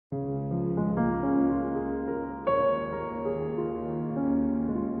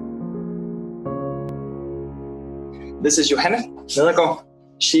This is Johanne Nedergård.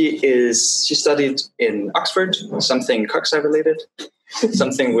 She studied in Oxford, something Coxswain related,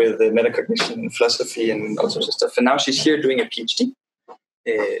 something with metacognition and philosophy and all sorts of stuff. And now she's here doing a PhD.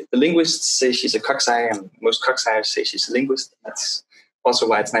 The linguists say she's a Coxswain, and most Coxswainers say she's a linguist. That's also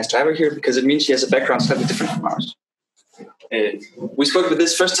why it's nice to have her here, because it means she has a background slightly different from ours. We spoke about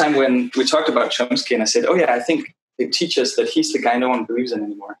this first time when we talked about Chomsky, and I said, oh yeah, I think they teach us that he's the guy no one believes in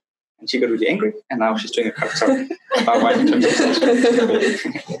anymore. And she got really angry, and now she's doing a talk about why Chomsky.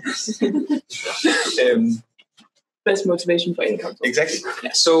 Best motivation for any content. Exactly.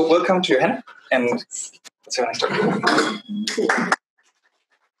 Yeah. So welcome to Johanne, and let's have a nice talk.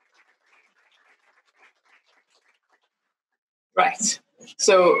 Right.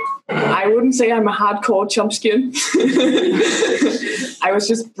 So I wouldn't say I'm a hardcore Chomskyan. I was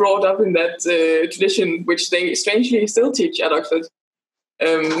just brought up in that tradition, which they strangely still teach at Oxford.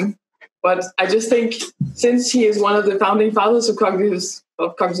 But I just think since he is one of the founding fathers of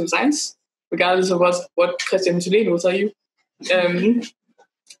cognitive science, regardless of what Christian Tulin will tell you,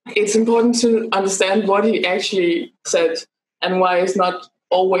 it's important to understand what he actually said and why it's not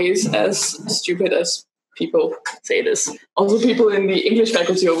always as stupid as people say it is. Also, people in the English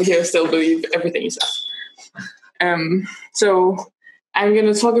faculty over here still believe everything he says. So I'm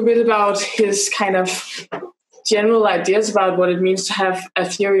going to talk a bit about his kind of general ideas about what it means to have a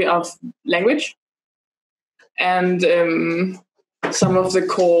theory of language and some of the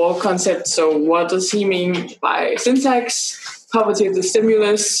core concepts. So what does he mean by syntax, property of the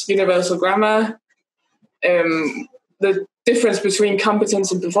stimulus, universal grammar, the difference between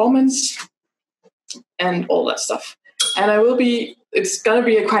competence and performance, and all that stuff. And it's going to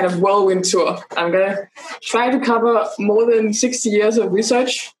be a kind of whirlwind tour. I'm going to try to cover more than 60 years of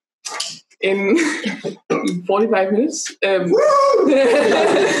research in 45 minutes.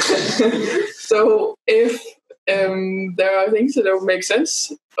 So if there are things that don't make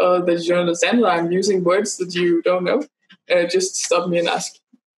sense, or that you don't understand, or I'm using words that you don't know, just stop me and ask.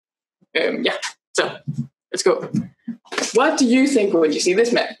 So let's go. What do you think when you see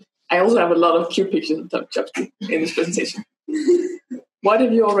this man? I also have a lot of cute pictures of Chomsky in this presentation. What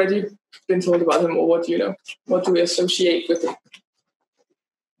have you already been told about him, or what do you know? What do we associate with him?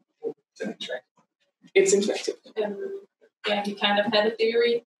 It's interactive. Yeah, he kind of had a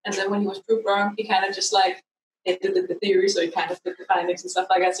theory, and then when he was proved wrong, he kind of just like edited the theory, so he kind of did the findings and stuff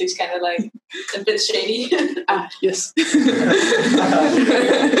like that. So he's kind of like a bit shady. Yes.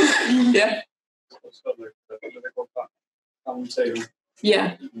 Yeah.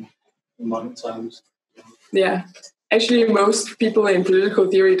 Yeah. In modern times. Yeah. Actually, most people in political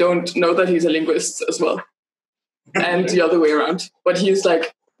theory don't know that he's a linguist as well. And the other way around. But he's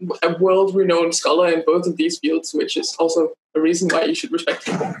like a world-renowned scholar in both of these fields, which is also a reason why you should respect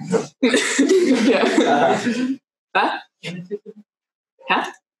him. Yeah. Huh?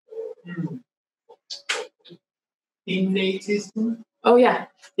 Innate. Oh, yeah.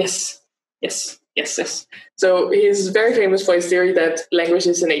 Yes. So he's very famous for his theory that language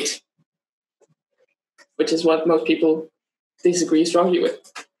is innate, which is what most people disagree strongly with.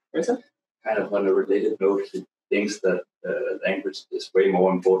 Kind of on a related note, he thinks that language is way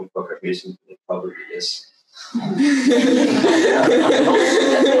more important for cognition than it probably is.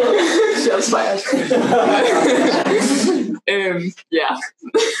 Shots fired. Yeah.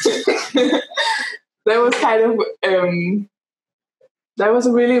 That was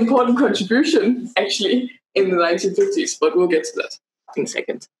a really important contribution, actually, in the 1950s, but we'll get to that in a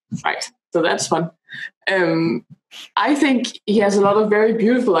second. Right, so that's fun. I think he has a lot of very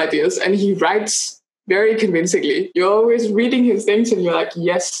beautiful ideas, and he writes very convincingly. You're always reading his things, and you're like,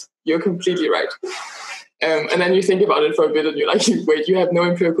 yes, you're completely right. And then you think about it for a bit, and you're like, wait, you have no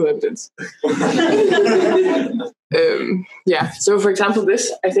empirical evidence. Yeah, so for example,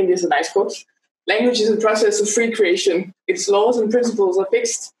 this, I think, is a nice quote. Language is a process of free creation. Its laws and principles are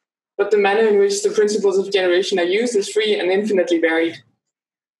fixed, but the manner in which the principles of generation are used is free and infinitely varied.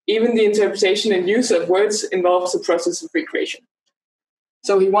 Even the interpretation and use of words involves a process of free creation.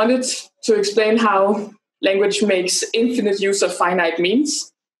 So he wanted to explain how language makes infinite use of finite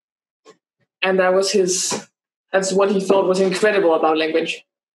means. And that's what he thought was incredible about language.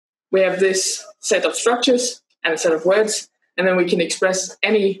 We have this set of structures and a set of words, and then we can express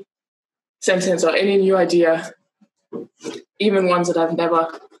any sentence or any new idea, even ones that have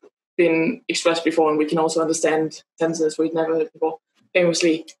never been expressed before, and we can also understand sentences we've never heard before.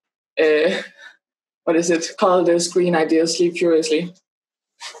 Famously, what is it? Call this green ideas, sleep furiously.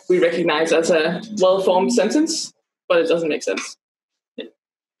 We recognize as a well-formed sentence, but it doesn't make sense.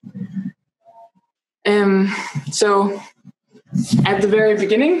 So at the very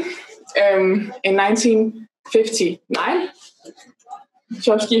beginning, in 19 1959,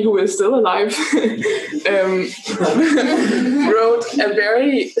 Chomsky, who is still alive, wrote a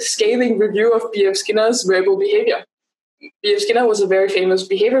very scathing review of B.F. Skinner's verbal behavior. B.F. Skinner was a very famous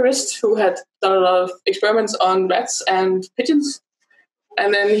behaviorist who had done a lot of experiments on rats and pigeons.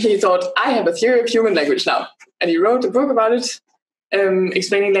 And then he thought, I have a theory of human language now. And he wrote a book about it,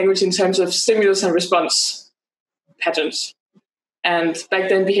 explaining language in terms of stimulus and response patterns. And back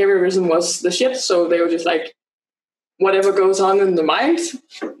then, behaviorism was the shit. So they were just like, whatever goes on in the mind,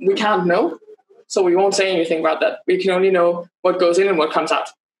 we can't know. So we won't say anything about that. We can only know what goes in and what comes out.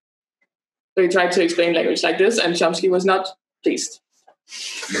 So he tried to explain language like this, and Chomsky was not pleased.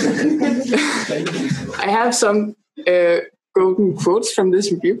 I have some golden quotes from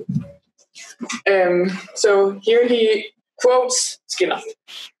this review. So here he quotes Skinner,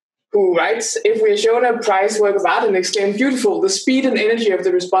 who writes, if we are shown a prized work of art and exclaim beautiful, the speed and energy of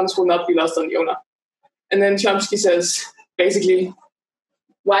the response will not be lost on the owner. And then Chomsky says, basically,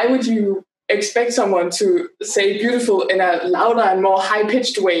 why would you expect someone to say beautiful in a louder and more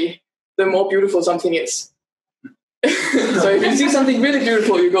high-pitched way the more beautiful something is? So if you see something really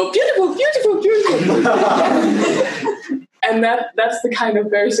beautiful, you go, beautiful, beautiful, beautiful. And that's the kind of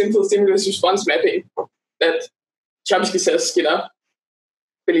very simple stimulus response mapping that Chomsky says Skinner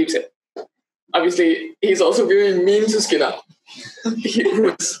believes in. Obviously, he's also very mean to Skinner. He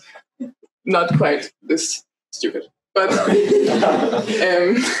was not quite this stupid. But as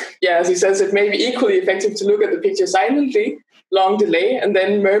he says, it may be equally effective to look at the picture silently, long delay, and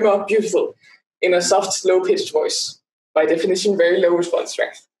then murmur beautiful in a soft, low-pitched voice. By definition, very low response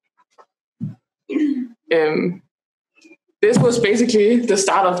strength. This was basically the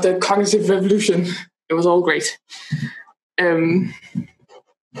start of the cognitive revolution. It was all great.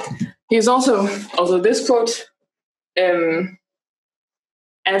 He's also this quote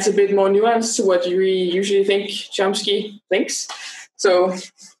adds a bit more nuance to what we usually think Chomsky thinks. So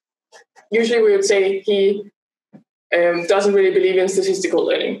usually we would say he doesn't really believe in statistical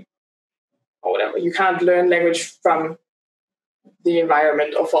learning or whatever. You can't learn language from the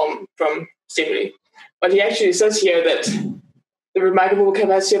environment or from stimuli. But he actually says here that the remarkable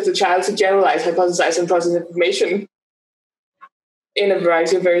capacity of the child to generalize, hypothesize, and process information in a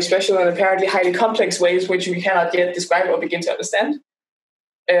variety of very special and apparently highly complex ways which we cannot yet describe or begin to understand.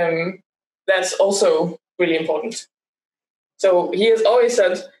 That's also really important. So he has always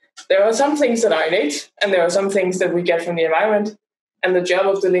said there are some things that are innate and there are some things that we get from the environment, and the job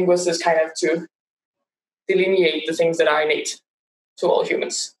of the linguist is kind of to delineate the things that are innate to all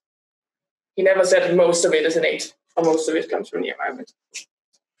humans. He never said most of it is innate or most of it comes from the environment.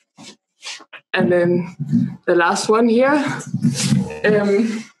 And then the last one here,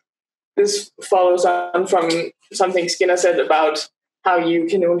 this follows on from something Skinner said about how you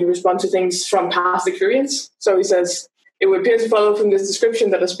can only respond to things from past experience. So he says, it would appear to follow from this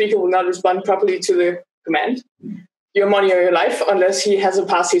description that a speaker will not respond properly to the command, your money or your life, unless he has a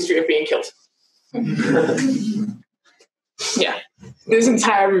past history of being killed. Yeah, this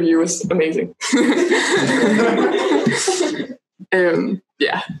entire review is amazing.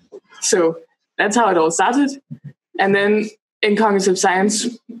 So that's how it all started. And then in cognitive science,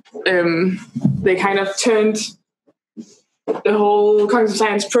 they kind of turned the whole cognitive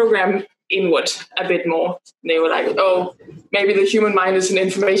science program inward a bit more. They were like, oh, maybe the human mind is an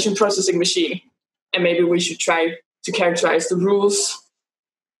information processing machine, and maybe we should try to characterize the rules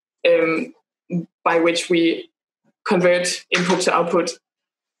by which we convert input to output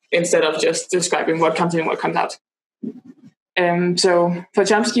instead of just describing what comes in and what comes out. So for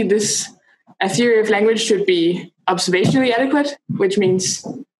Chomsky, a theory of language should be observationally adequate, which means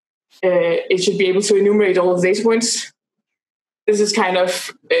it should be able to enumerate all the data points. This is kind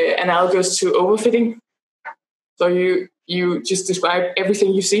of analogous to overfitting. So you just describe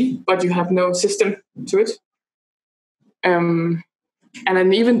everything you see, but you have no system to it. And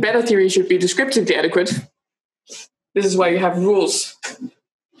an even better theory should be descriptively adequate. This is why you have rules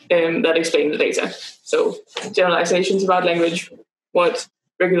that explain the data. So generalizations about language, what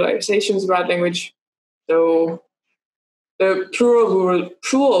regularizations about language. So the plural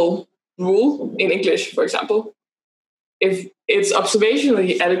rule in English, for example, if it's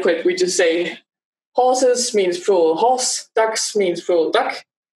observationally adequate, we just say horses means plural horse, ducks means plural duck,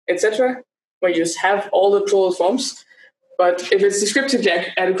 etc. We just have all the plural forms. But if it's descriptively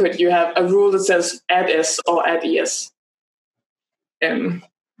adequate, you have a rule that says add s or add es. And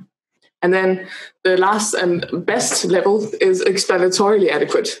then the last and best level is explanatorily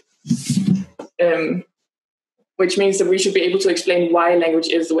adequate, which means that we should be able to explain why language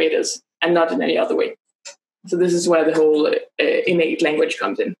is the way it is and not in any other way. So this is where the whole innate language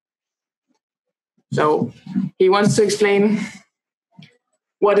comes in. So he wants to explain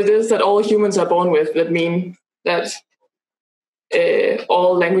what it is that all humans are born with, that mean that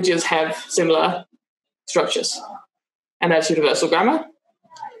all languages have similar structures. And that's universal grammar,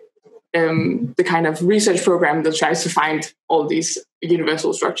 the kind of research program that tries to find all these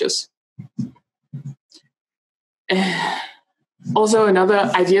universal structures. Also,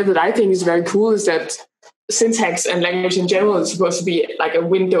 another idea that I think is very cool is that syntax and language in general is supposed to be like a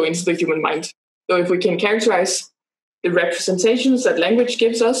window into the human mind. So if we can characterize the representations that language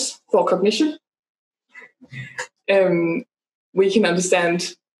gives us for cognition, we can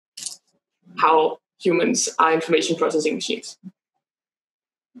understand how humans are information processing machines.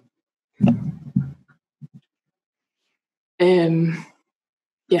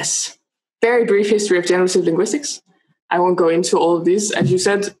 Yes, very brief history of generative linguistics. I won't go into all of this. As you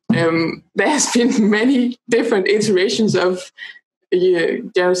said, there has been many different iterations of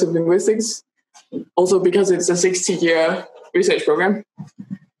generative linguistics, also because it's a 60-year research program.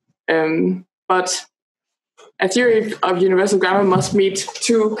 But a theory of universal grammar must meet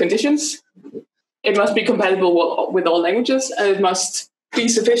two conditions. It must be compatible with all languages, and it must be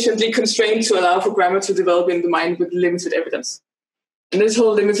sufficiently constrained to allow for grammar to develop in the mind with limited evidence. And this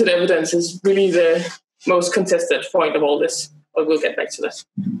whole limited evidence is really the most contested point of all this, but we'll get back to that.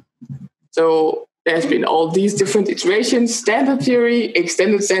 So there's been all these different iterations: standard theory,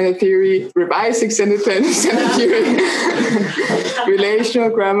 extended standard theory, revised extended standard theory, relational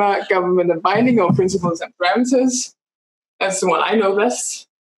grammar, government and binding, or principles and parameters. That's the one I know best.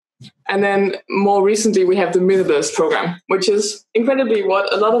 And then more recently, we have the Minimalist program, which is incredibly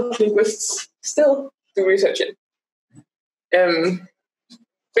what a lot of linguists still do research in.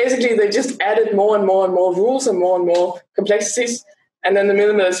 Basically, they just added more and more and more rules and more complexities. And then the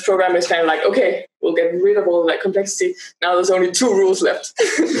Minimalist program is kind of like, okay, we'll get rid of all of that complexity. Now there's only 2 rules left.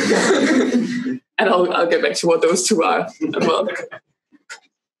 And I'll get back to what those 2 are as well.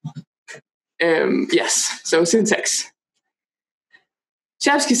 Yes, so syntax.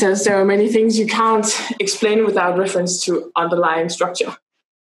 Chomsky says there are many things you can't explain without reference to underlying structure.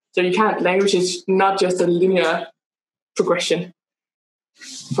 So you can't, language is not just a linear progression.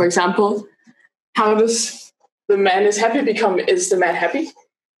 For example, how does the man is happy become is the man happy?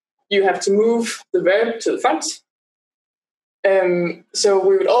 You have to move the verb to the front. So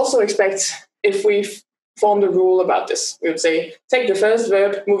we would also expect, if we formed a rule about this, we would say, take the first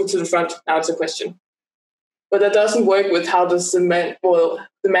verb, move it to the front, now it's a question. But that doesn't work with how does the man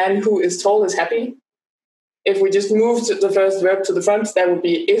who is tall is happy. If we just moved the first verb to the front, that would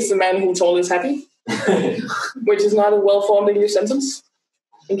be, is the man who tall is happy? Which is not a well-formed English sentence,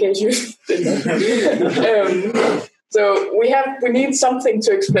 in case you didn't know. So we need something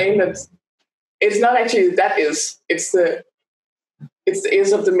to explain that it's not actually that is, it's the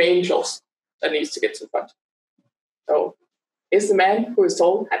is of the main clause that needs to get to the front. So, is the man who is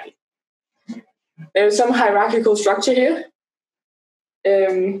tall happy? There's some hierarchical structure here.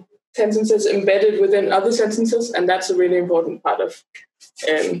 Sentences embedded within other sentences, and that's a really important part of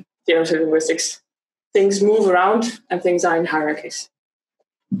generative linguistics. Things move around, and things are in hierarchies.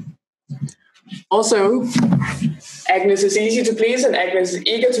 Also, Agnes is easy to please, and Agnes is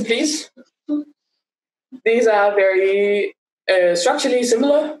eager to please. These are very structurally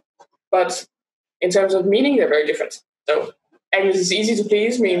similar, but in terms of meaning, they're very different. So, Agnes is easy to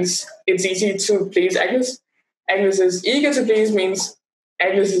please means it's easy to please Agnes. Agnes is eager to please means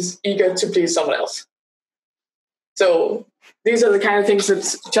Agnes is eager to please someone else. So these are the kind of things that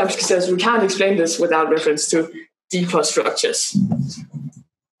Chomsky says we can't explain this without reference to deeper structures.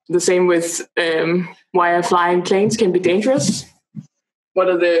 The same with why flying planes can be dangerous. What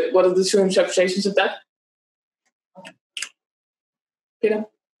are the 2 interpretations of that? Peter?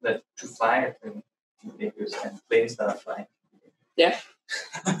 That to fly a plane is dangerous and planes that are flying. Yeah.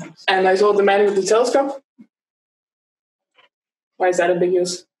 And I saw the man with the telescope. Why is that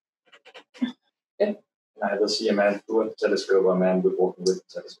ambiguous? Yeah. I will see a man through a telescope or a man walking with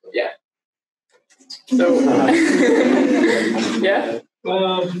a telescope. Yeah. So, yeah.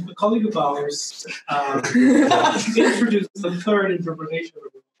 A colleague of ours introduced the third interpretation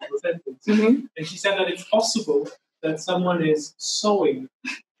of the sentence, and she said that it's possible that someone is sewing.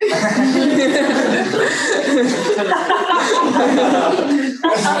 In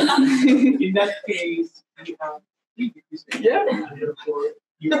that case, you have 3 degrees. Yeah. And therefore,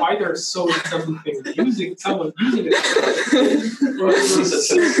 you either sewing something using someone using it, or you're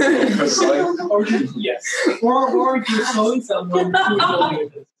sewing someone who is holding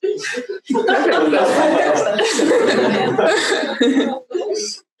it.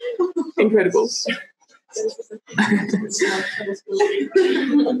 Incredible.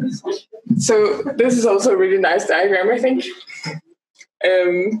 So this is also a really nice diagram, I think.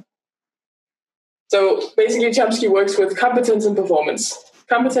 So basically, Chomsky works with competence and performance.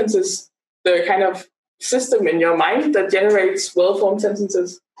 Competence is the kind of system in your mind that generates well-formed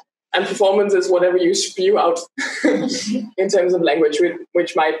sentences, and performance is whatever you spew out in terms of language,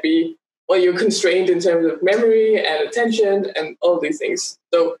 which might be, well, you're constrained in terms of memory and attention and all these things.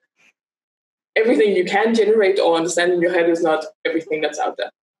 So everything you can generate or understand in your head is not everything that's out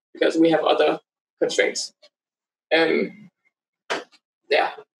there, because we have other constraints.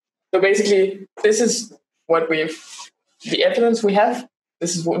 So basically, this is what the evidence we have.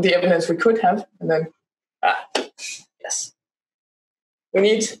 This is the evidence we could have. And then, yes. We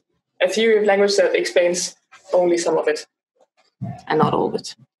need a theory of language that explains only some of it and not all of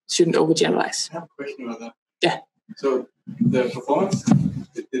it. Shouldn't overgeneralize. I have a question about that. Yeah. So the performance,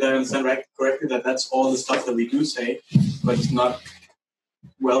 did I understand correctly that that's all the stuff that we do say, but it's not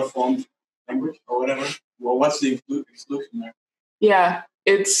well-formed language or whatever? Well, what's the exclusion there? Yeah,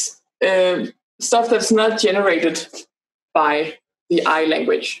 it's stuff that's not generated by the I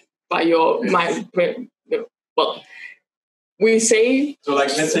language, by your mind. Well, we say... So like,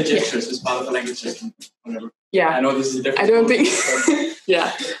 let's say gestures is part of the language system, whatever. Yeah. I know this is a different... I don't think...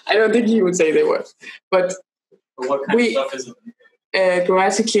 I don't think you would say they were. But what kind of stuff is it?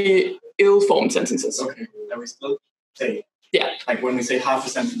 Grammatically ill-formed sentences. Okay, that we still say. Yeah. Like when we say half a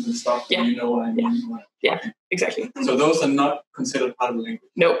sentence and stuff, you know what I mean. Yeah, exactly. So those are not considered part of the language?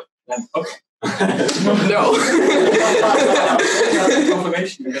 No. Then, okay. No.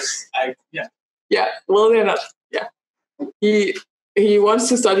 Confirmation, because Yeah, well, they're not. Yeah. He wants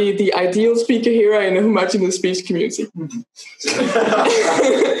to study the ideal speaker here in a homogeneous speech community.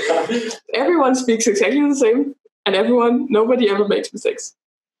 Everyone speaks exactly the same, and nobody ever makes mistakes.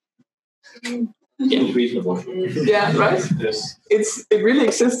 Yeah. Reasonable. Yeah, right? Yes. It really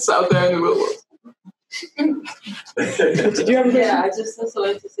exists out there in the real world. Did you have a question? Yeah, I just also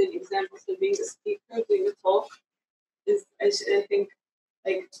like to say the examples of being a speaker, doing a talk. I think,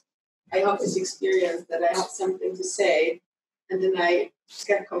 like, I have this experience that I have something to say, and then I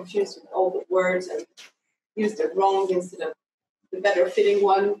get confused with all the words and use the wrong instead of the better fitting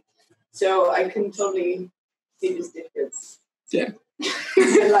one. So I can totally see this difference. Yeah.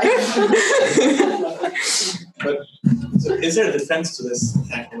 But so is there a defense to this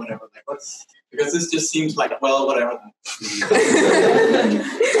attack or whatever? Like, because this just seems like, well, whatever.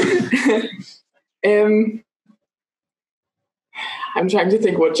 I'm trying to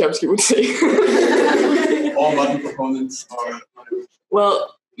think what Chomsky would say. All modern proponents or whatever.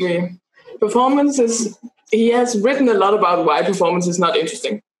 Well, performance is... He has written a lot about why performance is not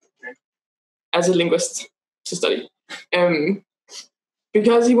interesting as a linguist to study.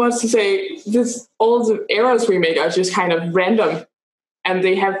 Because he wants to say all the errors we make are just kind of random, and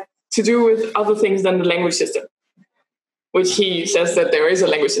they have to do with other things than the language system, which he says that there is a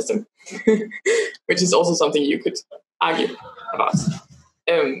language system, which is also something you could argue about.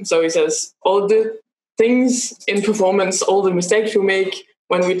 So he says all the things in performance, all the mistakes we make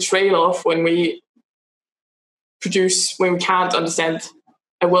when we trail off, when we can't understand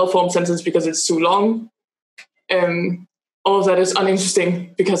a well-formed sentence because it's too long, all of that is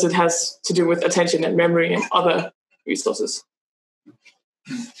uninteresting because it has to do with attention and memory and other resources.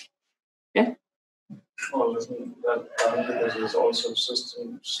 Yeah? Well, isn't that because there's also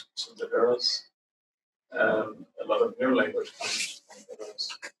systems of errors? A lot of new language comes from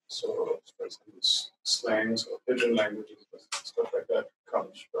errors. So, for instance, slangs or pidgin languages, stuff like that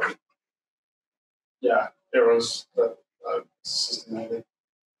comes from, errors that are systematic.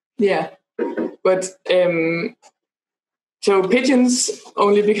 Yeah, but so pigeons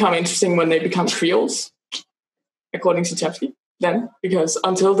only become interesting when they become creoles, according to Chomsky, then, because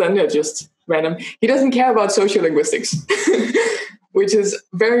until then they're just random. He doesn't care about sociolinguistics, which is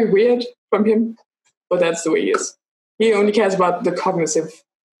very weird from him, but that's the way he is. He only cares about the cognitive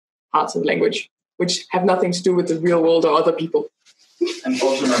parts of language, which have nothing to do with the real world or other people. And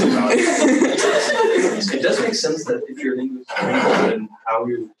also not about it does make sense that if you're linguistic and how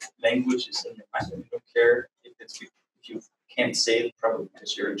your language is in your mind, you don't care if you can't say it probably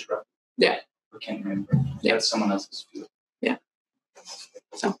because you're interrupted. Yeah. Or can't remember. Yeah. That's someone else's field. Yeah.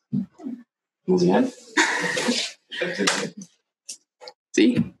 So, moving on.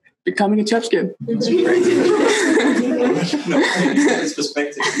 See? Becoming a Chomsky. It's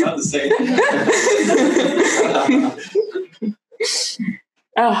perspective, not the same.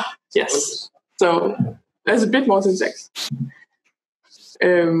 Yes. So there's a bit more syntax.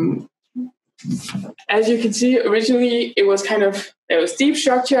 As you can see, originally there was deep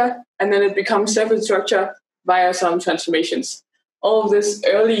structure, and then it becomes separate structure via some transformations. All of this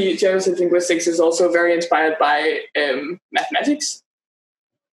early generative linguistics is also very inspired by mathematics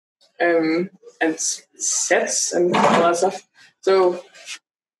and sets and all that stuff. So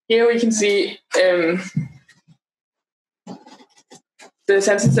here we can see the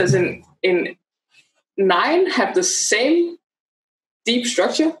sentences in 9 have the same deep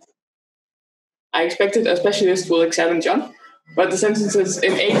structure. I expected a specialist will examine John, but the sentences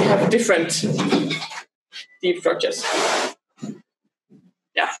in 8 have different deep structures.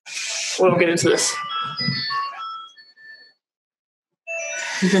 Yeah, we'll get into this.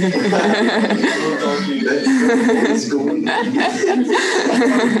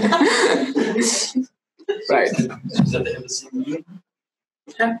 Right. Is that they have the same meaning?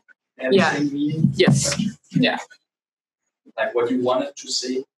 Yeah. Yes. Yeah. Like what you wanted to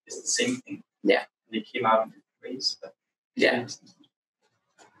say is the same thing. Yeah. And it came out in different ways. Yeah.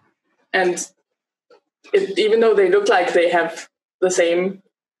 And even though they look like they have the same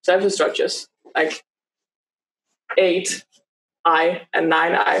sentence structures, like 8I and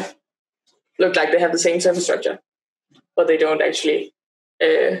 9I look like they have the same sentence structure, but they don't actually.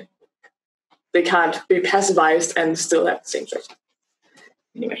 They can't be passivized and still have the same structure.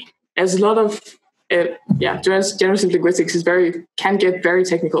 Anyway, there's a lot of generative linguistics can get very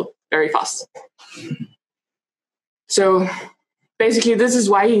technical very fast. So basically, this is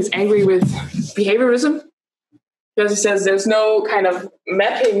why he's angry with behaviorism, because he says there's no kind of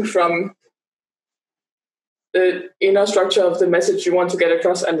mapping from the inner structure of the message you want to get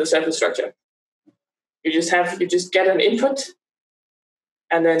across and the surface structure. You just get an input,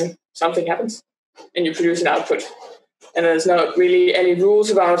 and then something happens, and you produce an output. And there's not really any rules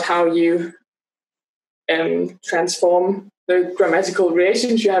about how you transform the grammatical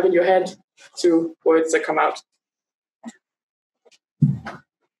relations you have in your head to words that come out.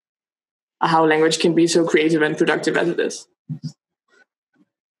 How language can be so creative and productive as it is.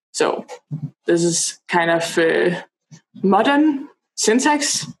 So this is kind of modern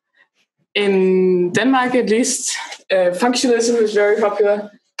syntax. In Denmark, at least, functionalism is very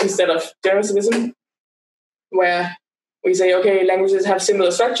popular instead of generativism, where we say, okay, languages have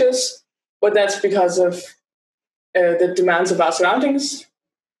similar structures, but that's because of the demands of our surroundings.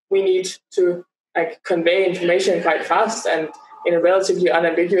 We need to convey information quite fast and in a relatively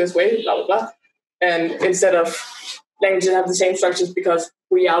unambiguous way, blah, blah, blah. And instead of languages have the same structures because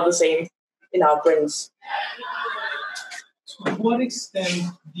we are the same in our brains. To what extent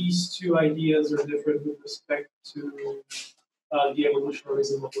these two ideas are different with respect to the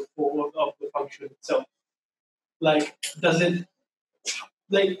evolutionarism of the form of the function itself?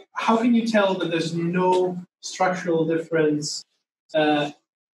 How can you tell that there's no structural difference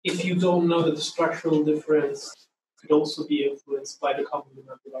if you don't know that the structural difference could also be influenced by the complement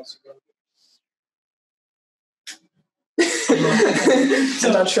of our surroundings?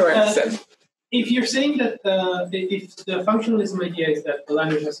 I'm not sure I understand. If you're saying that if the functionalism idea is that the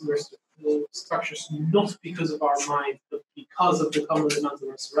language has similar structures not because of our mind, but because of the common demands of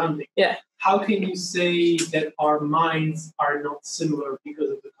our surrounding, how can you say that our minds are not similar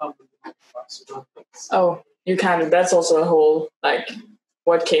because of the common demands of our surroundings? Oh, you can. That's also a whole,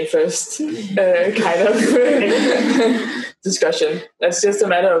 what came first kind of discussion. That's just a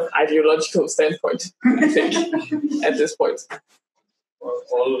matter of ideological standpoint, I think, at this point. Well,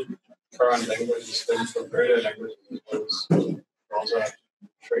 all current languages stem from earlier languages, because we also have to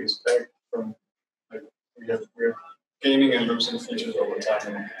trace back from, we're gaining and losing features over time,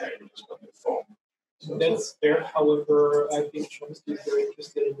 and languages don't form. So that's fair. However, I think Chomsky is very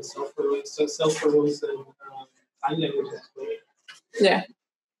interested in the self-rules and sign languages. Yeah.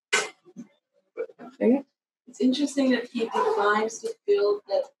 It's interesting that he defines the field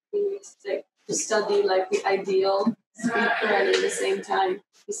that he needs to study the ideal speaker, and at the same time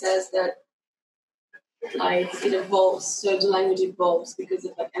he says that it evolves, so the language evolves because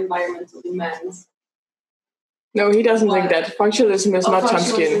of environmental demands. No, he doesn't think that. Functionalism is not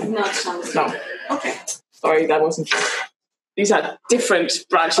Chomsky. Not Chomsky. No. Okay. Sorry, that wasn't true. These are different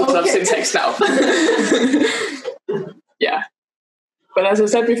branches of syntax now. Yeah. But as I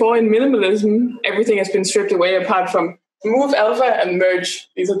said before, in minimalism, everything has been stripped away apart from move alpha and merge.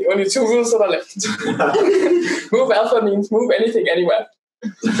 These are the only two rules that are left. Move alpha means move anything anywhere.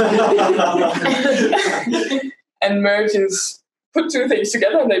 And merge is put two things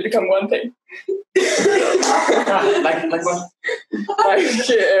together and they become one thing. like what?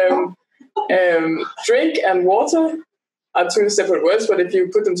 Drink and water are two separate words, but if you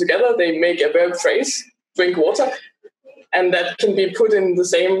put them together, they make a verb phrase, drink water. And that can be put in the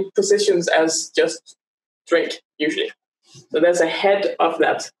same positions as just drink, usually. So there's a head of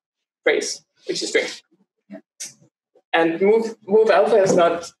that phrase, which is string. And move alpha is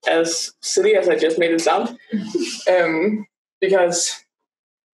not as silly as I just made it sound, because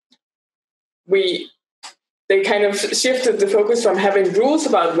they kind of shifted the focus from having rules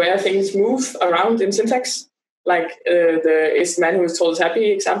about where things move around in syntax, like the "is the man who is told is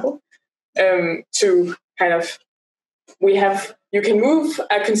happy" example, to kind of you can move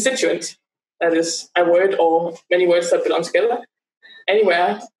a constituent, that is a word or many words that belong together,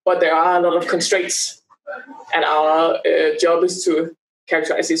 anywhere, but there are a lot of constraints. And our job is to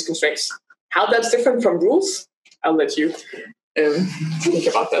characterize these constraints. How that's different from rules, I'll let you think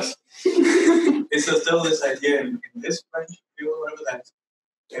about that. Is there still this idea in this French field, whatever, that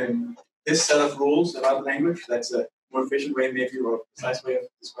this set of rules about language, that's a more efficient way, maybe, or a precise way of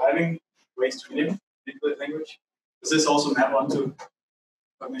describing ways to manipulate language? Does this also map onto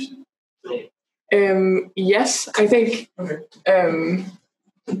cognition? Yes, I think. Okay.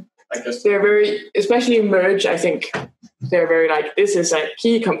 They're very, especially merge, I think, they're very like, this is a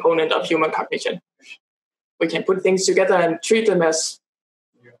key component of human cognition. We can put things together and treat them as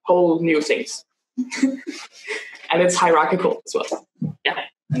whole new things. And it's hierarchical as well. Yeah.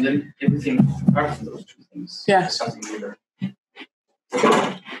 And then everything apart from those two things is something weirder.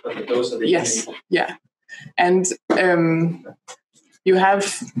 But those are the Yeah. And you have,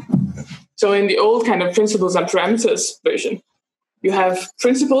 so in the old kind of principles and parameters version, you have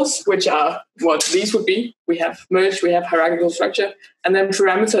principles, which are what these would be. We have merge, we have hierarchical structure, and then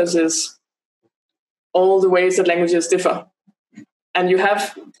parameters is all the ways that languages differ. And you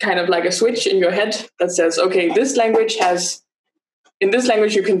have kind of like a switch in your head that says, okay, in this language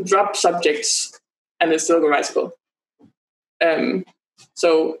you can drop subjects and it's still grammatical.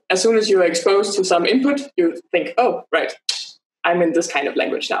 So as soon as you are exposed to some input, you think, oh, right, I'm in this kind of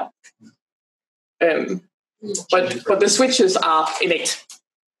language now. But the switches are innate.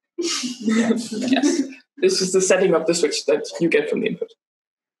 Yes. This is the setting of the switch that you get from the input.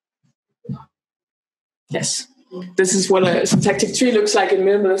 Yes. This is what a syntactic tree looks like in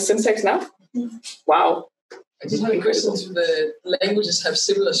minimalist syntax now. Wow. I just have a question to the languages have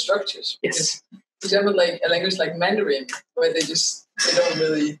similar structures. Yes. For example, like a language like Mandarin, where they don't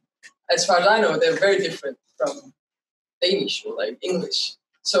really, as far as I know, they're very different from Danish or like English.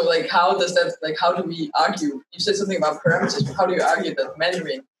 So like how do we argue? You said something about parameters, but how do you argue that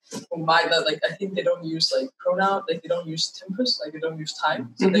Mandarin, who might not, like, I think they don't use like pronoun, like they don't use tempus, like they don't use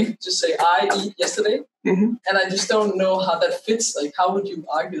time. So they just say, I eat yesterday. And I just don't know how that fits. Like how would you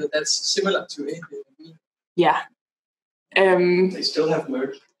argue that that's similar to anything? Yeah. They still have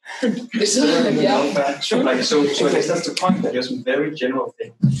merge. They still have, yeah. So I guess that's the point, that there's some very general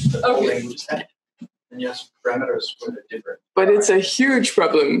things that all languages have. And yes, parameters were different. But it's a huge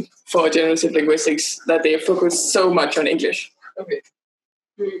problem for generative linguistics that they focus so much on English. Okay.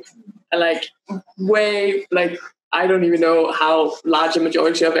 And I don't even know how large a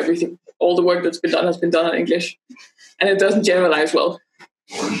majority of everything, all the work that's been done has been done in English. And it doesn't generalize well,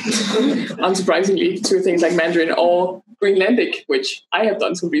 unsurprisingly, to things like Mandarin or Greenlandic, which I have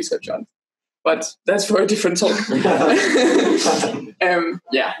done some research on. But that's for a different talk.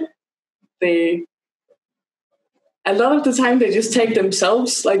 A lot of the time they just take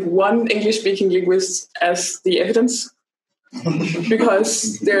themselves, like one English-speaking linguist, as the evidence.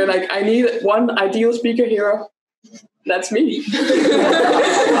 Because they're like, I need one ideal speaker here. That's me.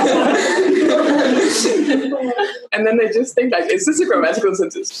 And then they just think like, is this a grammatical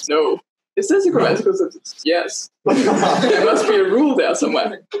sentence? No. Is this a grammatical sentence? Yes. There must be a rule there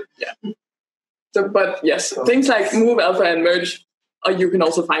somewhere. Yeah. So, but yes, things like move, alpha, and merge, you can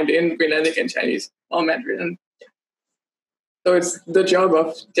also find in Greenlandic and Chinese or Mandarin. So it's the job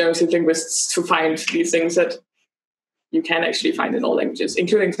of generative linguists to find these things that you can actually find in all languages,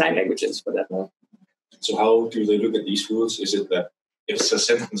 including sign languages for that matter. So how do they look at these rules? Is it that if a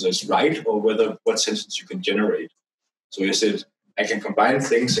sentence is right, or what sentence you can generate? So is it I can combine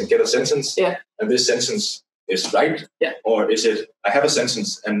things and get a sentence, and this sentence is right? Yeah. Or is it I have a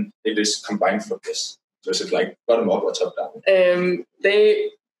sentence and it is combined from this? So is it like bottom up or top down?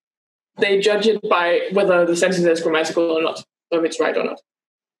 They judge it by whether the sentence is grammatical or not, or if it's right or not,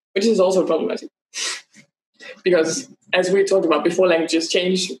 which is also problematic. Because as we talked about before, languages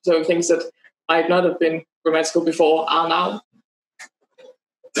change, so things that might not have been grammatical before are now.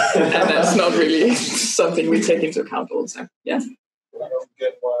 And that's not really something we take into account all the time. Yeah. I don't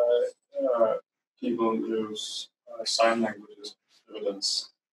get why people use sign languages as evidence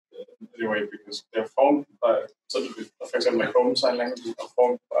anyway, because they're formed by, for example, like home sign languages are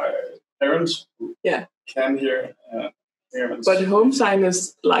formed by parents who can hear parents. But home sign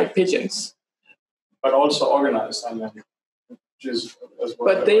is like pigeons. But also organized sign language. languages as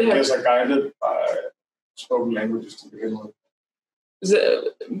well. But they are guided by spoken languages to begin with.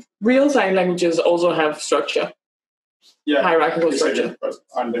 The real sign languages also have structure. Yeah, hierarchical structure. But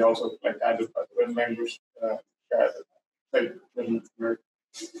aren't they also guided by the written language?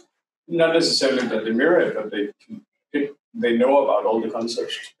 Not necessarily that they mirror it, but they know about all the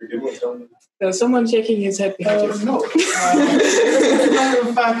concepts to begin with. There's someone shaking his head behind you. No. As a matter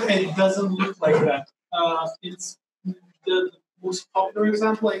of fact, it doesn't look like that. It's the most popular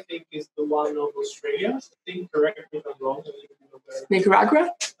example, I think, is the one of Australia. I think, correct me if I'm wrong.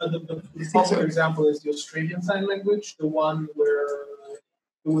 Nicaragua? The popular example is the Australian Sign Language, the one where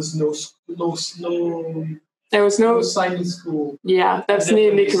there was no sign in school. Yeah, that's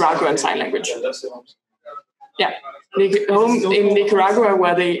the Nicaraguan Sign Language. Yeah, that's the one. Yeah, in Nicaragua,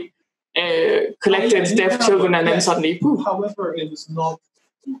 where they collected deaf children and then suddenly... However, it was not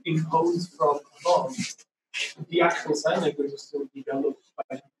imposed from above. The actual sign language was still developed by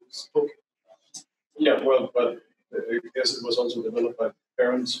people spoken. Yeah, well, but I guess it was also developed by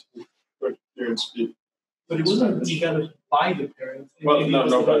parents who could hear and speak. But it wasn't developed by the parents. Well,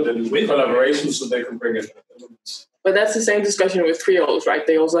 no, but in collaboration, so they can bring in elements. But that's the same discussion with Creoles, right?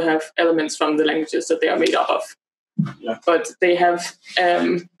 They also have elements from the languages that they are made up of. Yeah. But they have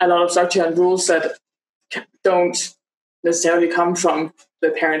a lot of structure and rules that don't necessarily come from the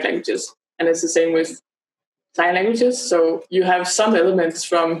parent languages. And it's the same with sign languages. So you have some elements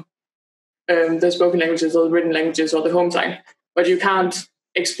from the spoken languages or the written languages or the home sign, but you can't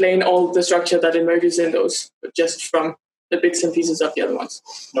explain all the structure that emerges in those just from the bits and pieces of the other ones.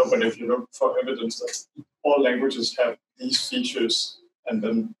 No, but if you look for evidence that all languages have these features, and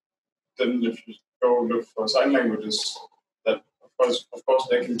then if you go look for sign languages, that of course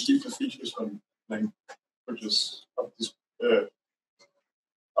they can keep the features from languages of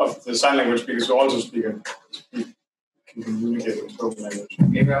the sign language, because you also can communicate in spoken language.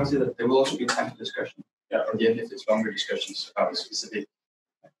 Maybe I'll say that there will also be time for discussion. Yeah. At the end, if it's longer discussions about specific.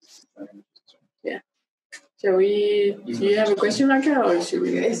 Yeah. Shall we? Do you have a question, Ranka, or should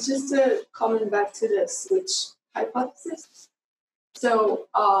we? It's just coming back to the switch hypothesis. So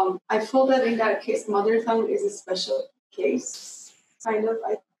I feel that in that case, mother tongue is a special case. Kind of,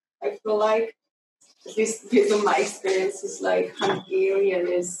 I feel like, at least based on my experiences, like Hungarian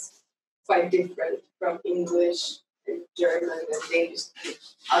is quite different from English and German and Danish,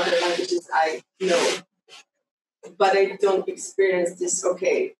 other languages I know. But I don't experience this,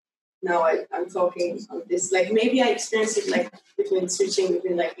 okay, now I'm talking on this. Like maybe I experience it like switching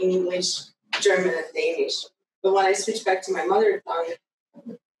between like English, German, and Danish. But when I switch back to my mother tongue,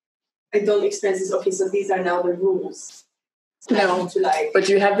 I don't experience this, okay, so these are now the rules. So no, but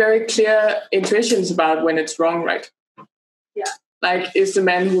you have very clear intuitions about when it's wrong, right? Yeah. Like, is the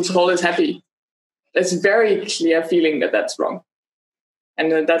man who's tall is happy? There's a very clear feeling that that's wrong.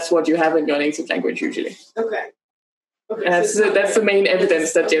 And that's what you have in your native language usually. Okay. And that's the main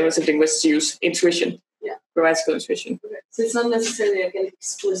evidence that generative linguists use, intuition. Yeah. Grammatical intuition. Okay. So it's not necessarily like an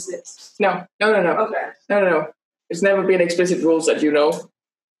explicit. No. Okay. No. It's never been explicit rules that you know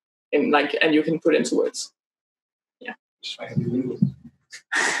and you can put into words. Yeah.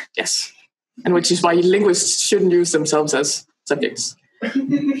 Yes. And which is why linguists shouldn't use themselves as subjects.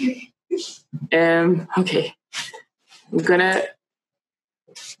 Okay. We're gonna.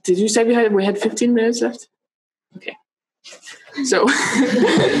 Did you say we had 15 minutes left? Okay. So,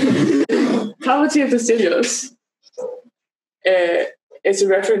 poverty of the stimulus is a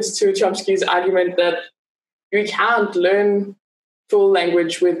reference to Chomsky's argument that we can't learn full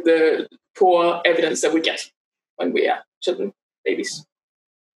language with the poor evidence that we get when we are children, babies.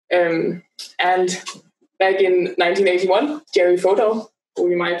 And back in 1981, Jerry Fodor, who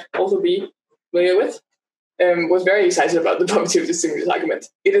you might also be familiar with, was very excited about the poverty of the stimulus argument.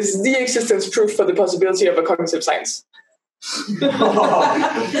 It is the existence proof for the possibility of a cognitive science.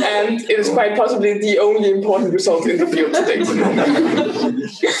 And it is quite possibly the only important result in the field to date.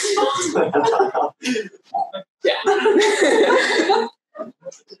 Yeah.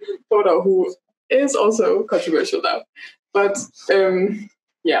 Fodor, who is also controversial now. But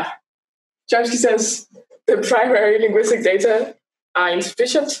yeah. Chomsky says the primary linguistic data are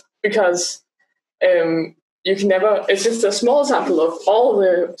insufficient because you can never, it's just a small sample of all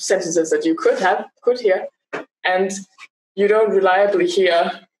the sentences that you could hear, and you don't reliably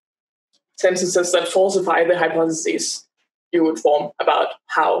hear sentences that falsify the hypotheses you would form about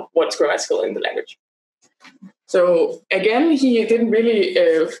what's grammatical in the language. So again, he didn't really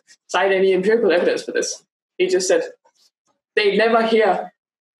cite any empirical evidence for this. He just said they never hear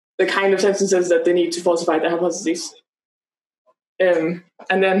the kind of sentences that they need to falsify the hypotheses. And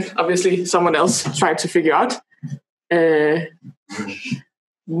then obviously someone else tried to figure out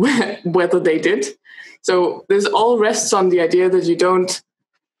whether they did. So this all rests on the idea that you don't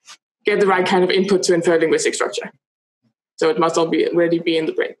get the right kind of input to infer linguistic structure. So it must already be in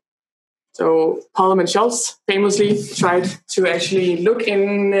the brain. So Pollum and Schultz famously tried to actually look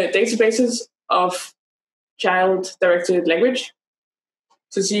in databases of child-directed language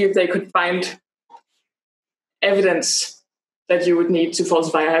to see if they could find evidence that you would need to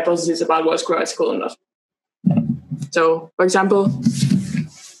falsify a hypothesis about what's grammatical or not. So, for example,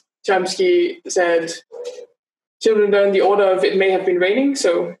 Chomsky said, children learn the order of it may have been raining,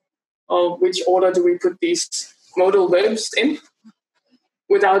 so which order do we put these modal verbs in?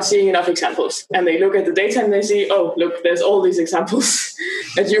 Without seeing enough examples. And they look at the data and they see, oh, look, there's all these examples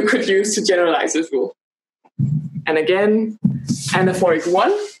that you could use to generalize this rule. And again, anaphoric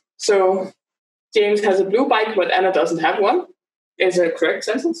 1. So James has a blue bike, but Anna doesn't have one, is a correct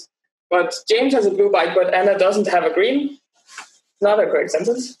sentence. But James has a blue bike, but Anna doesn't have a green. Not a correct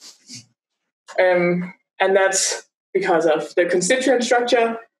sentence. And that's because of the constituent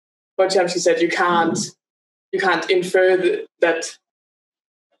structure. But Chomsky said you can't infer that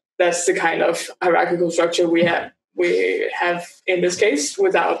that's the kind of hierarchical structure we have in this case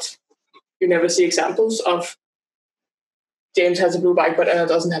without, you never see examples of James has a blue bike, but Anna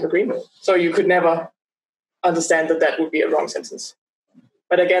doesn't have a green. So you could never understand that would be a wrong sentence.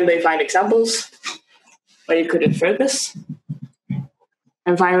 But again, they find examples where you could infer this.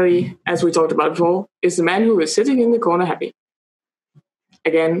 And finally, as we talked about before, is the man who is sitting in the corner happy?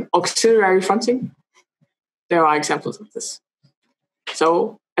 Again, auxiliary fronting. There are examples of this.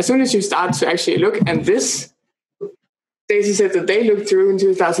 So as soon as you start to actually look, and this data set that they looked through in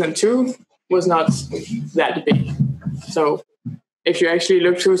 2002 was not that big. So if you actually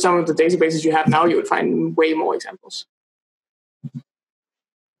look through some of the databases you have now, you would find way more examples.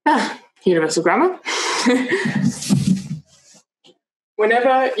 Universal grammar.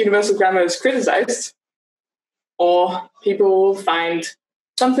 Whenever universal grammar is criticized, or people find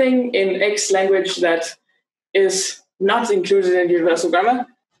something in X language that is not included in universal grammar,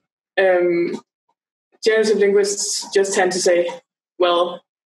 generative linguists just tend to say, well,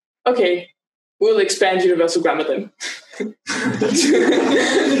 okay, we'll expand universal grammar then to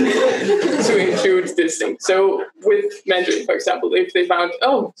include this thing. So with Mandarin, for example, if they found,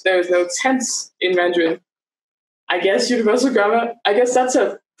 oh, there is no tense in Mandarin, I guess universal grammar, I guess that's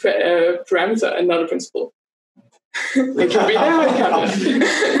a parameter and not a principle. It can be there, it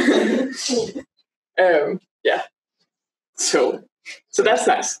can't. Yeah. So that's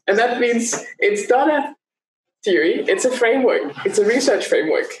nice. And that means it's not a theory, it's a framework. It's a research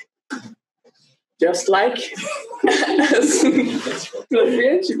framework. Just like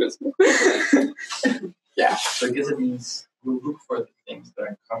reactivism. Yeah. So I guess it means we'll look for the things that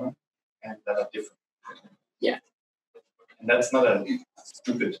are common and that are different. Yeah. And that's not a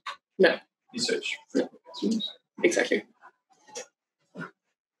stupid research. No. Exactly.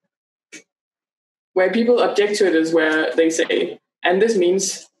 Where people object to it is where they say, and this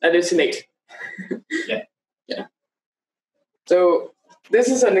means that it's innate. Yeah. Yeah. So this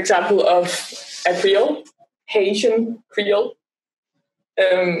is an example of a Creole, Haitian Creole.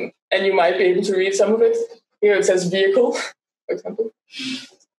 And you might be able to read some of it. Here it says vehicle, for example.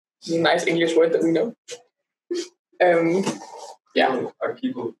 It's a nice English word that we know. Yeah. Are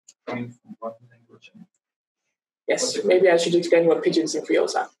people coming from one language? Yes, maybe I should explain what pigeons and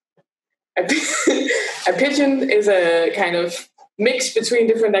Creoles are. A pigeon is a kind of mix between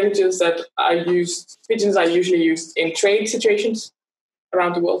different languages that are used. Pigeons are usually used in trade situations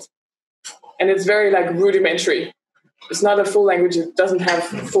around the world. And it's very like rudimentary. It's not a full language. It doesn't have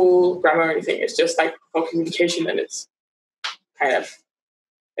full grammar or anything. It's just like for communication, and it's kind of...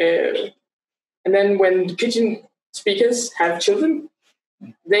 and then when the pigeon speakers have children,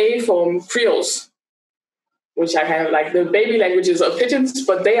 they form creoles, which are kind of like the baby languages of pigeons,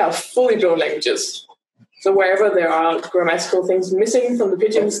 but they are fully grown languages. So wherever there are grammatical things missing from the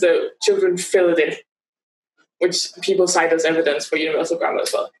pigeons, the children fill it in, which people cite as evidence for universal grammar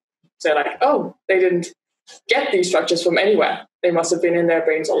as well. So they're like, oh, they didn't get these structures from anywhere. They must have been in their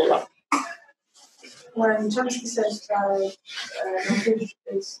brains all along. When Chomsky says language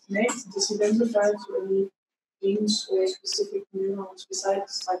is innate, does he then refer to any genes or specific neurons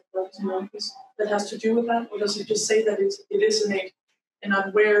besides like verbs and monkeys that has to do with that? Or does he just say that it is innate and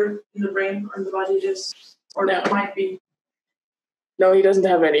not where in the brain or in the body it is? Or that might be? No, he doesn't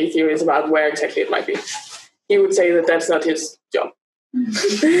have any theories about where exactly it might be. He would say that that's not his job.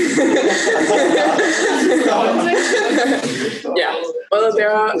 Yeah. Well,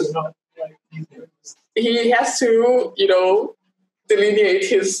 there are... He has to, delineate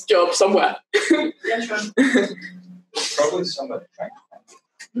his job somewhere. Yeah, sure. Probably somebody trying to find it.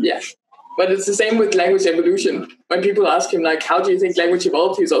 Yeah. But it's the same with language evolution. When people ask him, like, how do you think language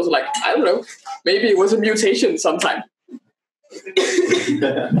evolved? He's also like, I don't know. Maybe it was a mutation sometime. Something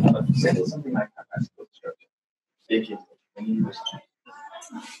like that.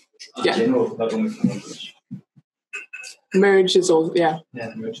 Yeah. General, not only for English. Merge is also, yeah.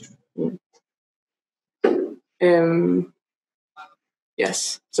 Yeah, merge.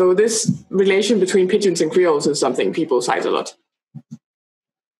 Yes. So this relation between Pidgins and Creoles is something people cite a lot.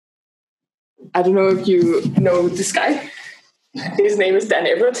 I don't know if you know this guy. His name is Dan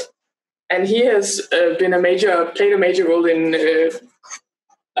Everett, and he has played a major role in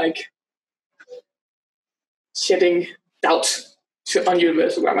shedding doubt on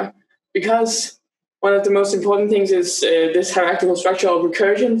universal grammar, because one of the most important things is this hierarchical structure of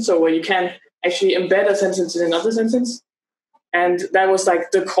recursion, so where you can actually embed a sentence in another sentence, and that was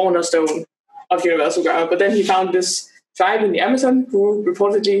like the cornerstone of universal grammar. But then he found this tribe in the Amazon who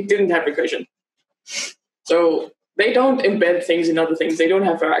reportedly didn't have recursion. So they don't embed things in other things. They don't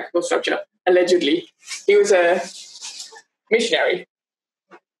have hierarchical structure, allegedly. He was a missionary.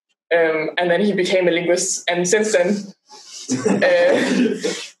 And then he became a linguist. And since then,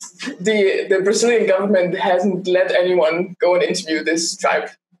 the Brazilian government hasn't let anyone go and interview this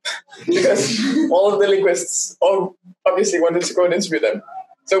tribe because all of the linguists obviously wanted to go and interview them.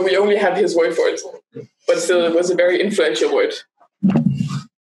 So we only have his word for it. But still, it was a very influential word.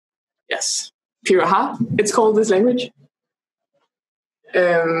 Yes. Pirahã, it's called, this language.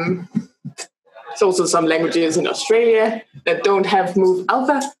 There's also some languages in Australia that don't have move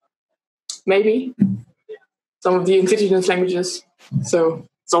alpha, maybe. Some of the indigenous languages. So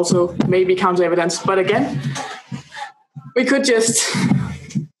it's also maybe counter evidence. But again, we could just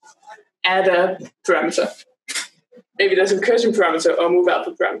add a parameter. Maybe there's a recursion parameter or move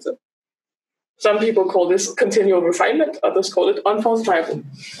alpha parameter. Some people call this continual refinement, others call it unfalsifiable.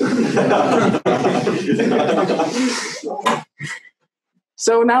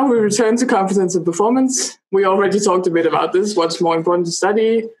 So now we return to competence and performance. We already talked a bit about this, what's more important to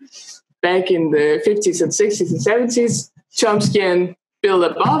study. Back in the 50s and 60s and 70s, Chomsky and Bill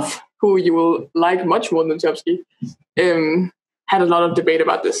Above, who you will like much more than Chomsky, had a lot of debate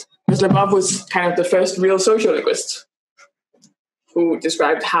about this. Because Above was kind of the first real sociolinguist who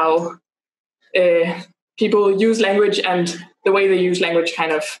described how people use language, and the way they use language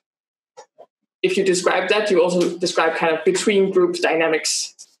kind of, if you describe that, you also describe kind of between group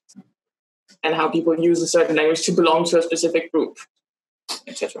dynamics and how people use a certain language to belong to a specific group,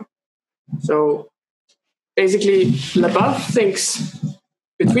 etc. So basically, Labov thinks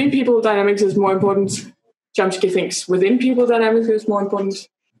between people dynamics is more important. Chomsky thinks within people dynamics is more important.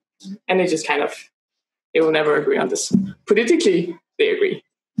 And they just kind of, they will never agree on this. Politically, they agree.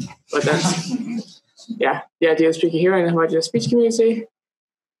 But that's, yeah, the idea of speaking here and about the speech community.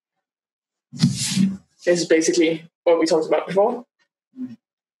 This is basically what we talked about before.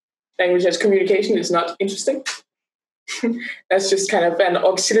 Language as communication is not interesting. That's just kind of an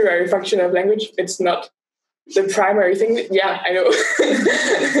auxiliary function of language. It's not the primary thing. Yeah, I know.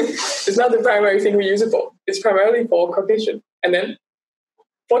 It's not the primary thing we use it for. It's primarily for cognition. And then,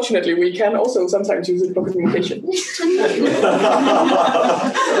 fortunately, we can also sometimes use it for communication. I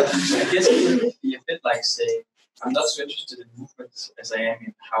guess it would be a bit like saying, I'm not so interested in movements as I am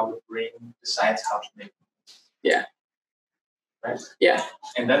in how the brain decides how to make movements. Yeah. Right? Yeah.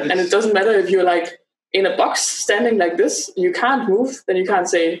 And it doesn't matter if you're like in a box standing like this, you can't move, then you can't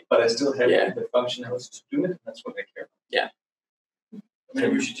say. But I still have the functionality to do it, and that's what I care about. Yeah.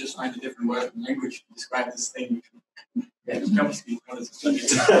 Maybe we should just find a different word in language to describe this thing. Yeah, it comes to be study.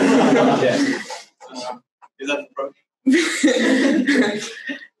 Is that the approach?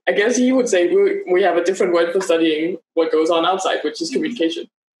 I guess he would say we have a different word for studying what goes on outside, which is communication.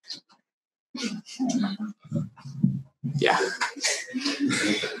 Yeah.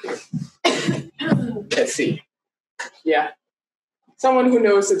 Let's see. Yeah. Someone who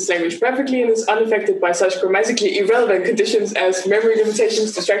knows its language perfectly and is unaffected by such grammatically irrelevant conditions as memory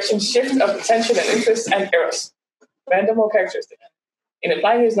limitations, distractions, shift of attention and interest, and errors. Random or characteristic. In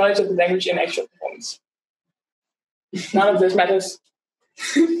applying his knowledge of the language in actual performance. None of this matters.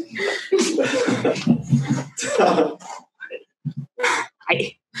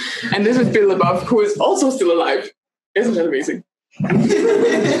 Hi. And this is Bill Above, who is also still alive. Isn't that amazing?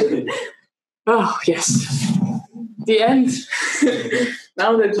 Oh, yes. The end.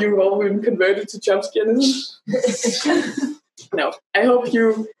 Now that you've all been converted to Chomskyanism. No, I hope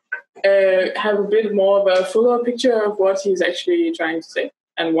you have a bit more of a fuller picture of what he's actually trying to say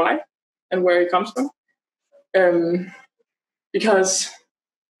and why and where he comes from. Because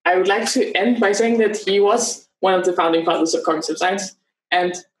I would like to end by saying that he was one of the founding fathers of cognitive science.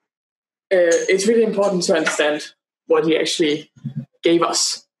 And it's really important to understand what he actually gave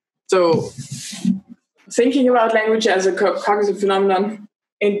us. So thinking about language as a cognitive phenomenon,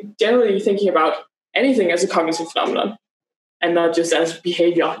 and generally thinking about anything as a cognitive phenomenon, and not just as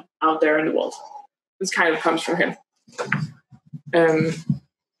behavior out there in the world. This kind of comes from him.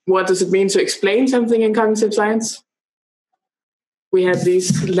 What does it mean to explain something in cognitive science? We have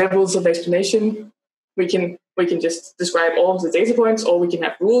these levels of explanation. We can just describe all of the data points, or we can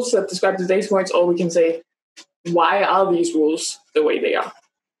have rules that describe the data points, or we can say, why are these rules the way they are?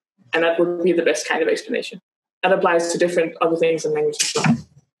 And that would be the best kind of explanation. That applies to different other things in language as well.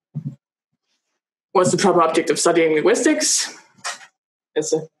 What's the proper object of studying linguistics?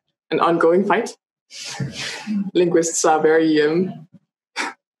 It's an ongoing fight. Linguists are very,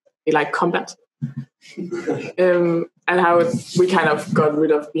 they like combat. And how we kind of got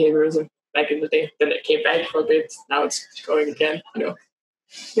rid of behaviorism back in the day. Then it came back for a bit. Now it's going again. You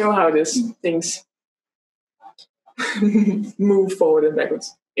know how it is. Things move forward and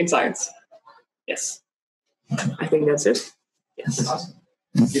backwards in science. Yes. I think that's it. Yes. Awesome.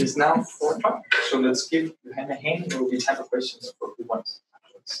 It is now 4 o'clock, so let's give Johanne a hand. There will be time for questions for who wants.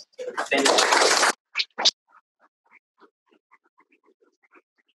 Thank you.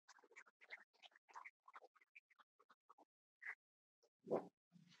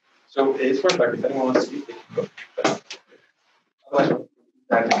 So it's for back. If anyone wants to speak, they can go.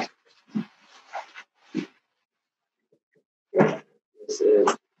 Otherwise,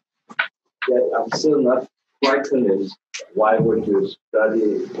 I'm still not quite convinced. Why would you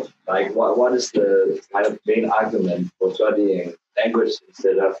study, like, what is the kind of main argument for studying language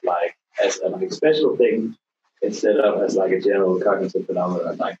instead of, like, as a like, special thing, instead of as, like, a general cognitive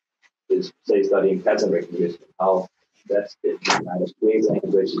phenomenon, like, say, studying pattern recognition, how that's the kind of create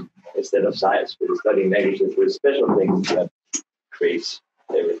language instead of science, but studying languages with special things that creates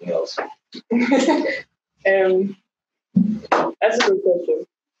everything else? That's a good question.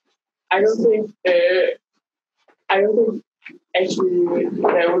 I don't think actually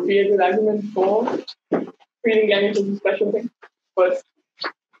there would be a good argument for reading language as a special thing, but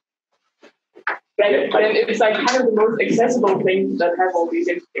then it's like kind of the most accessible thing that have all these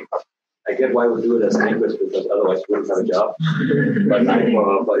interesting parts. I get why we do it as language, because otherwise we wouldn't have a job. But like, but you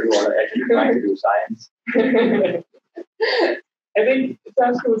want to actually try to do science. I think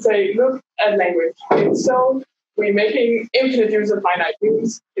Chomsky would say, look at language. It's so, we're making infinite use of finite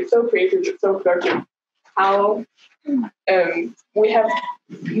means. It's so creative, it's so productive. How we have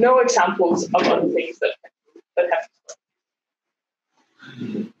no examples of other things that happen.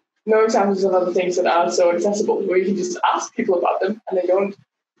 No examples of other things that are so accessible, where you can just ask people about them and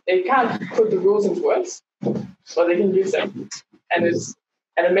they can't put the rules into words, but they can use them. And it's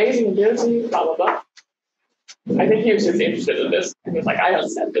an amazing ability, blah, blah, blah. I think he was just interested in this. And he was like, I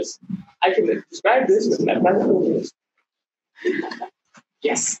understand this. I can describe this with mathematical rules.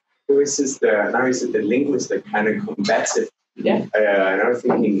 Yes. Now is the linguist that kind of combats it? Yeah. And I was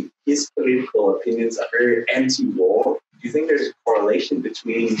thinking his political opinions are very anti-war. Do you think there's a correlation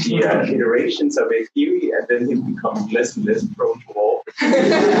between the iterations of a theory and then him becoming less and less prone to war?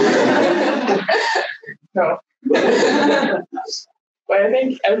 No. But I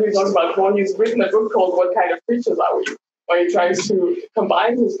think, as we talked about before, he's written a book called What Kind of Creatures Are We?, where he tries to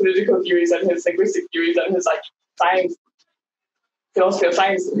combine his political theories and his linguistic theories and his science, philosophy of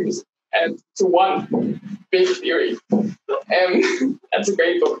science theories, and to one big theory. That's a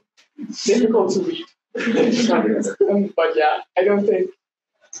great book. Difficult to read. But yeah, I don't think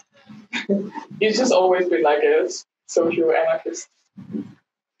he's just always been like a social anarchist.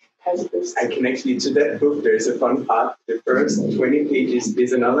 I can actually, to that book, there's a fun part. The first 20 pages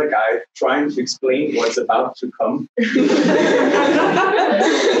is another guy trying to explain what's about to come. He's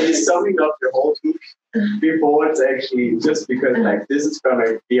summing up the whole book before it's actually, just because this is going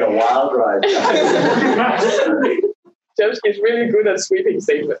to be a wild ride. Chomsky is really good at sweeping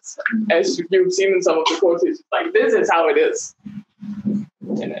statements, as you've seen in some of the quotes. He's like, this is how it is.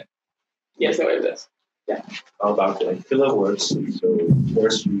 And yes, no evidence. Yeah. How about filler words? So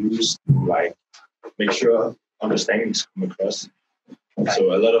words you use to make sure understandings come across.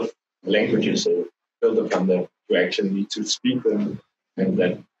 So a lot of languages are built upon that you actually need to speak them, and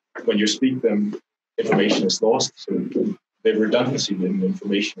then when you speak them, information is lost. So the redundancy in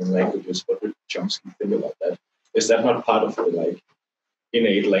information in languages. What would Chomsky think about that? Is that not part of the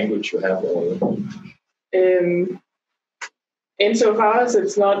innate language you have? Or insofar as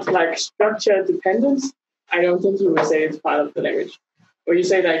it's not structure dependent, I don't think you would say it's part of the language. Or you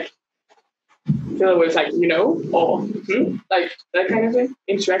say filler words or that kind of thing.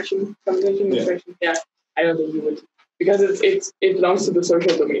 Interaction, conversation, interaction. Yeah. I don't think you would, because it belongs to the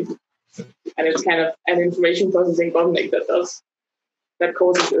social domain, and it's kind of an information processing bottleneck that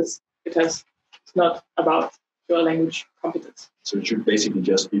causes this. It's not about your language competence. So it should basically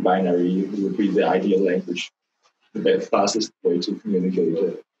just be binary. It would be the ideal language, the fastest way to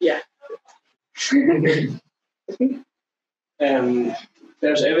communicate. Yeah.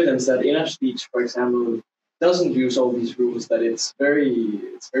 There's evidence that inner speech, for example, doesn't use all these rules. That it's very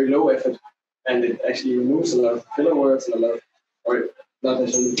low effort, and it actually removes a lot of filler words and or not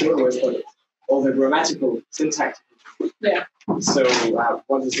necessarily filler words, but all the grammatical syntactic. Yeah. So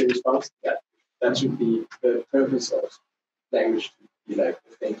what is the response to that? That should be the purpose of language, to be like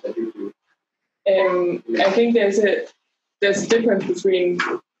the thing that you do. I think there's a difference between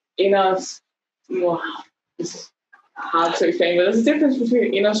inner. Well, it's hard to explain, but there's a difference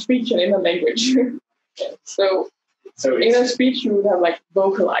between inner speech and inner language. So inner speech you would have like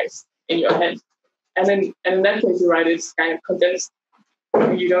vocalized in your head, and in that case, you're right. It's kind of condensed.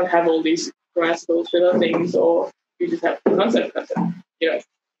 You don't have all these grammatical filler things, or you just have concept.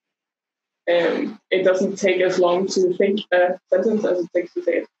 It doesn't take as long to think a sentence as it takes to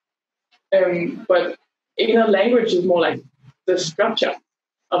say it. But inner language is more like the structure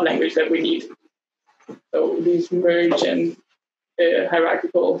of language that we need. So these merge and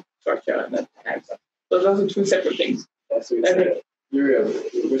hierarchical structure and that kind of stuff. So those are two separate things. Yeah, so it's a theory of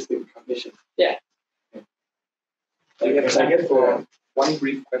linguistic cognition. Yeah. I get for one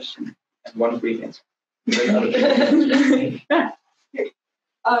brief question and one brief answer.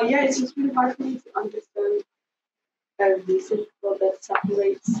 Yeah, it's just really hard for me to understand a reason that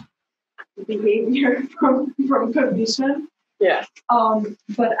separates behavior from cognition. Yeah. And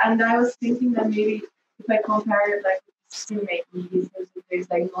I was thinking that maybe if I compare it like decision making, there's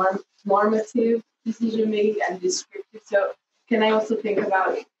like normative decision making and descriptive. So can I also think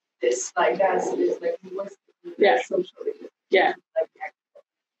about this like as it is like linguistically, socially? Yeah. Like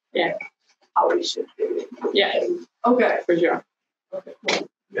yeah. How we should do it. Yeah. Okay. For sure. Okay, cool.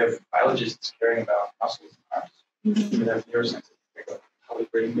 We have biologists caring about muscles and arms. We have neuroscientists caring about how the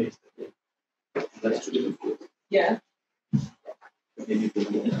brain makes it. That's too difficult. Yeah.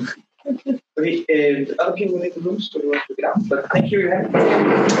 Okay, other people in the room, so we'll have to get out. But thank you, Johanne.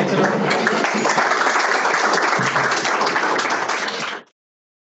 Thanks a lot.